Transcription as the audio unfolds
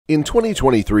In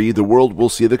 2023, the world will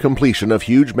see the completion of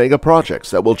huge megaprojects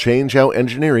that will change how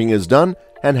engineering is done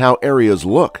and how areas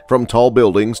look. From tall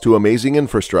buildings to amazing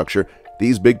infrastructure,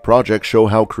 these big projects show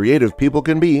how creative people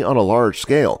can be on a large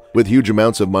scale. With huge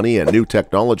amounts of money and new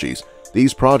technologies,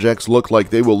 these projects look like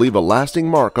they will leave a lasting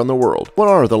mark on the world. What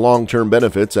are the long-term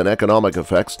benefits and economic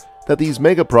effects that these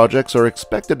megaprojects are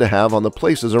expected to have on the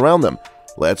places around them?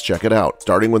 Let's check it out,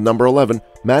 starting with number 11,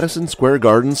 Madison Square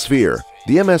Garden Sphere.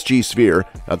 The MSG Sphere,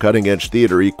 a cutting-edge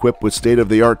theater equipped with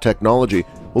state-of-the-art technology,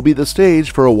 will be the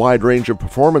stage for a wide range of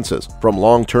performances, from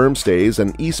long-term stays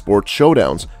and esports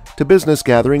showdowns to business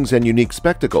gatherings and unique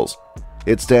spectacles.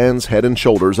 It stands head and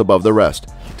shoulders above the rest,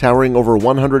 towering over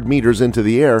 100 meters into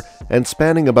the air and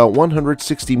spanning about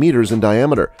 160 meters in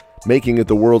diameter, making it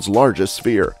the world's largest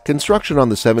sphere. Construction on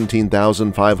the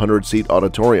 17,500-seat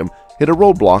auditorium hit a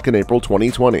roadblock in April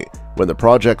 2020 when the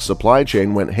project's supply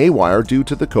chain went haywire due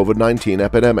to the COVID-19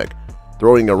 epidemic,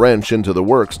 throwing a wrench into the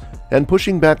works and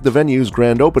pushing back the venue's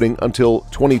grand opening until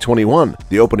 2021.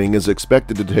 The opening is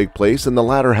expected to take place in the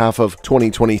latter half of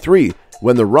 2023,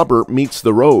 when the rubber meets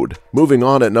the road. Moving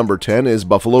on, at number 10 is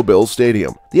Buffalo Bills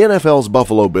Stadium. The NFL's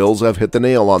Buffalo Bills have hit the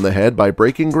nail on the head by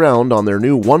breaking ground on their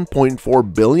new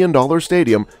 $1.4 billion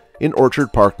stadium in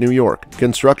Orchard Park, New York.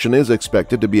 Construction is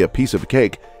expected to be a piece of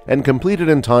cake and completed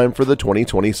in time for the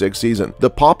 2026 season.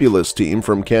 The Populous team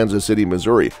from Kansas City,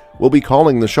 Missouri, will be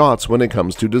calling the shots when it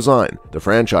comes to design. The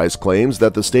franchise claims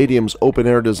that the stadium's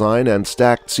open-air design and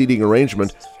stacked seating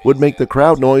arrangement would make the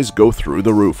crowd noise go through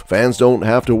the roof. Fans don't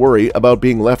have to worry about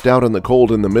being left out in the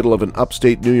cold in the middle of an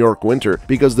upstate New York winter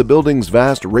because the building's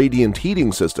vast radiant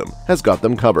heating system has got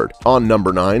them covered. On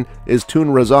number 9 is Tun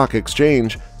Razak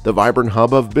Exchange, the vibrant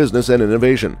hub of business and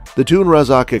innovation. The Tun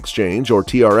Razak Exchange, or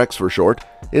TRX for short,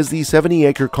 is the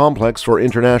 70-acre complex for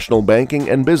international banking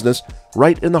and business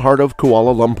right in the heart of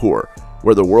Kuala Lumpur,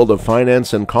 where the world of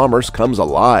finance and commerce comes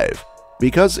alive.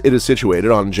 Because it is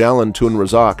situated on Jalan Tun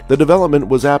Razak, the development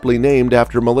was aptly named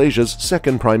after Malaysia's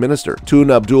second Prime Minister, Tun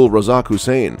Abdul Razak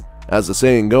Hussein. As the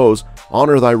saying goes,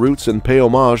 honor thy roots and pay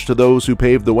homage to those who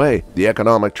paved the way. The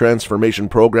economic transformation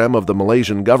program of the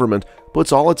Malaysian government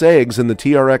puts all its eggs in the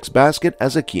TRX basket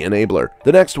as a key enabler.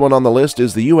 The next one on the list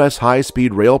is the U.S.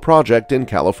 high-speed rail project in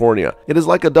California. It is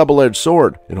like a double-edged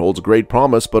sword. It holds great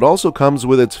promise but also comes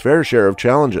with its fair share of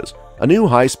challenges. A new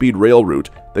high-speed rail route,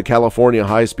 the California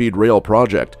High-Speed Rail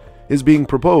Project, is being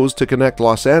proposed to connect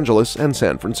Los Angeles and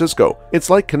San Francisco. It's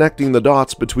like connecting the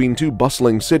dots between two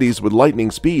bustling cities with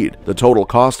lightning speed. The total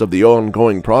cost of the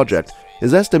ongoing project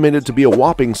is estimated to be a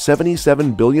whopping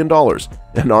 $77 billion,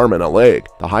 an arm and a leg.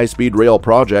 The high-speed rail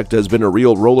project has been a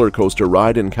real roller coaster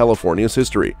ride in California's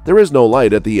history. There is no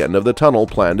light at the end of the tunnel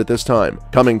planned at this time.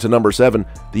 Coming to number 7,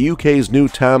 the UK's new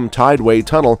Thames Tideway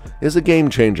Tunnel is a game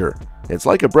changer. It's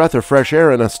like a breath of fresh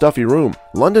air in a stuffy room.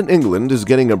 London, England is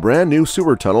getting a brand new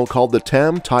sewer tunnel called the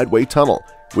Thames Tideway Tunnel,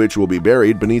 which will be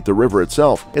buried beneath the river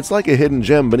itself. It's like a hidden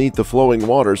gem beneath the flowing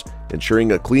waters,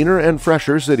 ensuring a cleaner and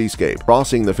fresher cityscape.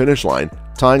 Crossing the finish line,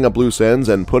 tying up loose ends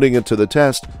and putting it to the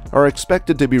test are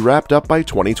expected to be wrapped up by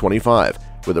 2025,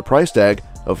 with a price tag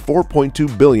of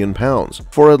 £4.2 billion.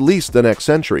 For at least the next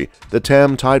century, the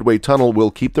Thames Tideway Tunnel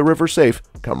will keep the river safe,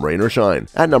 come rain or shine.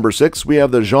 At number 6, we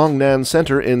have the Zhongnan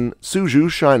Center in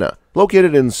Suzhou, China.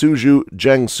 Located in Suzhou,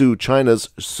 Jiangsu, China's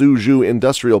Suzhou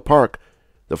Industrial Park,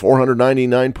 the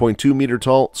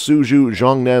 499.2-meter-tall Suzhou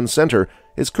Zhongnan Center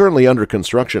is currently under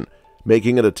construction,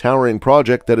 making it a towering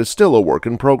project that is still a work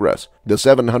in progress. The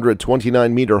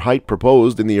 729-meter height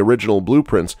proposed in the original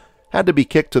blueprints had to be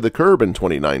kicked to the curb in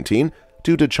 2019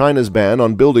 due to China's ban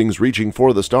on buildings reaching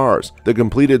for the stars. The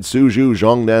completed Suzhou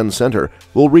Zhongnan Center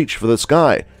will reach for the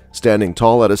sky, standing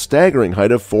tall at a staggering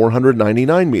height of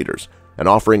 499 meters and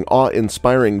offering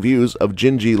awe-inspiring views of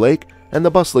Jinji Lake and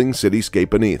the bustling cityscape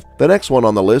beneath. The next one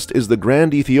on the list is the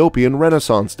Grand Ethiopian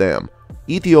Renaissance Dam.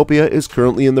 Ethiopia is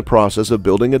currently in the process of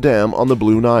building a dam on the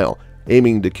Blue Nile,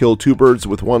 aiming to kill two birds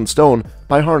with one stone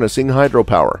by harnessing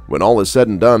hydropower. When all is said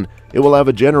and done, it will have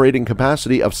a generating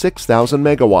capacity of 6,000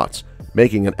 megawatts,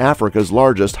 making it Africa's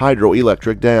largest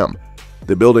hydroelectric dam.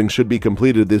 The building should be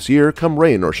completed this year, come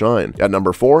rain or shine. At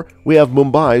number 4, we have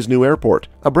Mumbai's new airport.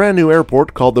 A brand new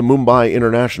airport called the Mumbai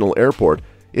International Airport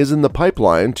is in the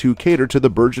pipeline to cater to the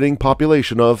burgeoning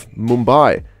population of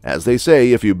Mumbai. As they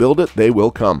say, if you build it, they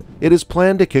will come. It is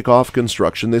planned to kick off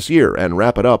construction this year and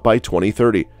wrap it up by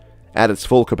 2030. At its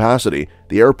full capacity,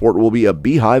 the airport will be a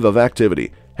beehive of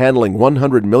activity, handling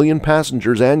 100 million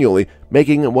passengers annually,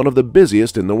 making it one of the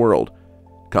busiest in the world.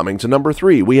 Coming to number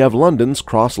 3, we have London's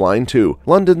Cross Line 2.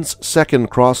 London's second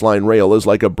Cross Line rail is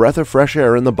like a breath of fresh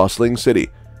air in the bustling city.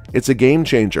 It's a game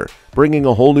changer, bringing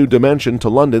a whole new dimension to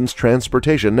London's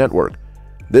transportation network.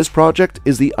 This project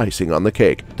is the icing on the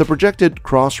cake. The projected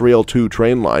Crossrail 2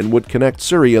 train line would connect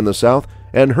Surrey in the south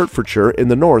and Hertfordshire in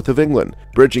the north of England,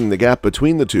 bridging the gap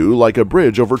between the two like a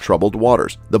bridge over troubled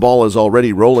waters. The ball is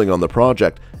already rolling on the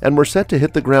project, and we're set to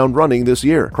hit the ground running this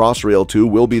year. Crossrail 2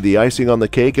 will be the icing on the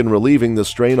cake in relieving the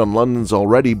strain on London's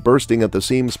already bursting at the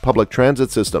seams public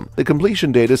transit system. The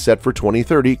completion date is set for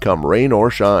 2030, come rain or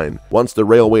shine. Once the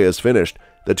railway is finished,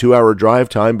 the 2-hour drive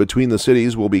time between the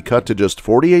cities will be cut to just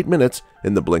 48 minutes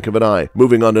in the blink of an eye.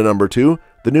 Moving on to number 2,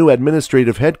 the new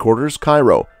administrative headquarters,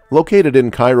 Cairo. Located in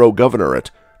Cairo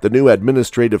Governorate, the new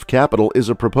administrative capital is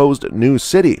a proposed new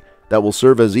city that will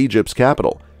serve as Egypt's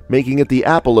capital, making it the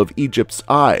apple of Egypt's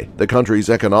eye. The country's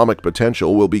economic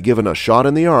potential will be given a shot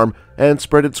in the arm and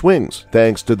spread its wings,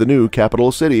 thanks to the new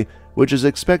capital city, which is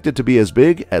expected to be as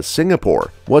big as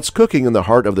Singapore. What's cooking in the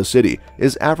heart of the city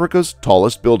is Africa's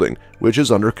tallest building, which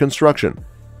is under construction.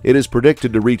 It is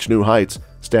predicted to reach new heights,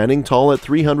 standing tall at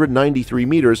 393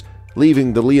 meters,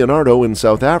 leaving the Leonardo in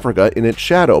South Africa in its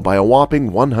shadow by a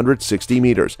whopping 160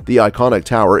 meters. The iconic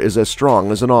tower is as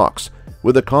strong as an ox,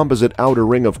 with a composite outer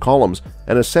ring of columns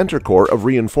and a center core of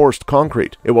reinforced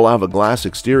concrete. It will have a glass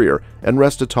exterior and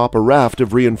rest atop a raft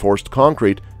of reinforced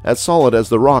concrete as solid as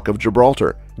the Rock of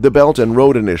Gibraltar. The Belt and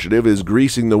Road Initiative is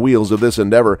greasing the wheels of this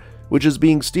endeavor, which is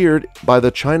being steered by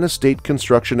the China State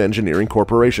Construction Engineering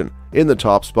Corporation. In the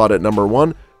top spot at number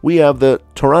 1, we have the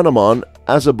Toranamon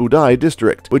Azabudai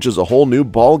district, which is a whole new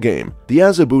ball game. The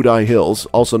Azabudai Hills,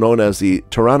 also known as the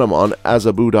Toranamon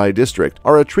Azabudai district,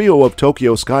 are a trio of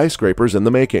Tokyo skyscrapers in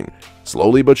the making,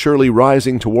 slowly but surely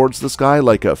rising towards the sky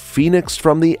like a phoenix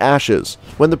from the ashes.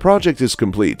 When the project is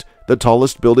complete, the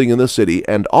tallest building in the city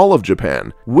and all of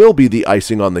Japan will be the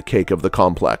icing on the cake of the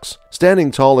complex.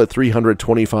 Standing tall at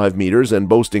 325 meters and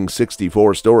boasting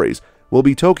 64 stories, will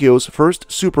be Tokyo's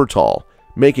first super tall,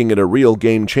 making it a real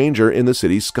game changer in the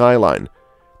city's skyline.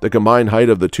 The combined height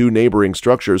of the two neighboring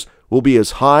structures will be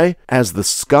as high as the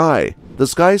sky. The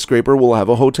skyscraper will have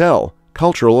a hotel,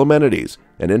 cultural amenities,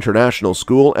 an international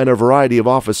school, and a variety of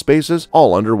office spaces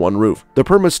all under one roof. The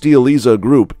Permasteeliza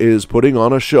Group is putting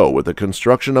on a show with the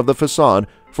construction of the facade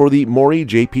for the Mori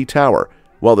JP Tower,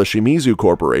 while the Shimizu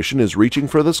Corporation is reaching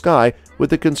for the sky with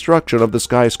the construction of the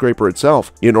skyscraper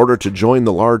itself. In order to join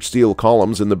the large steel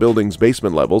columns in the building's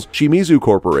basement levels, Shimizu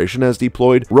Corporation has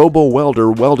deployed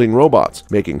robo-welder welding robots,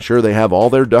 making sure they have all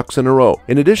their ducks in a row.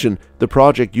 In addition, the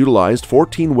project utilized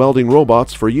 14 welding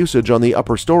robots for usage on the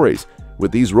upper stories,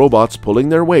 with these robots pulling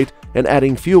their weight and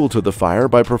adding fuel to the fire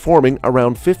by performing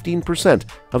around 15%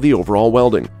 of the overall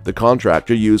welding. The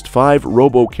contractor used 5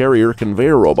 robo-carrier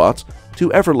conveyor robots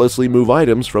to effortlessly move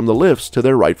items from the lifts to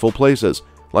their rightful places.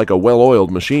 Like a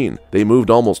well-oiled machine, they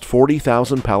moved almost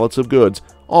 40,000 pallets of goods,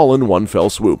 all in one fell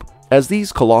swoop. As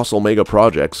these colossal mega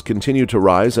projects continue to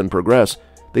rise and progress,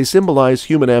 they symbolize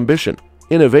human ambition,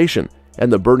 innovation,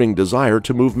 and the burning desire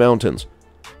to move mountains.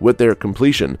 With their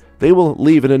completion, they will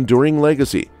leave an enduring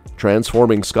legacy,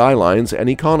 transforming skylines and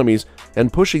economies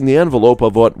and pushing the envelope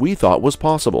of what we thought was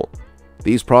possible.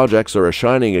 These projects are a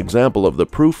shining example of the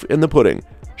proof in the pudding,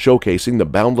 showcasing the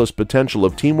boundless potential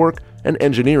of teamwork and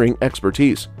engineering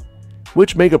expertise.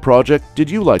 Which mega project did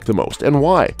you like the most and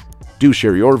why? Do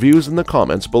share your views in the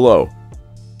comments below.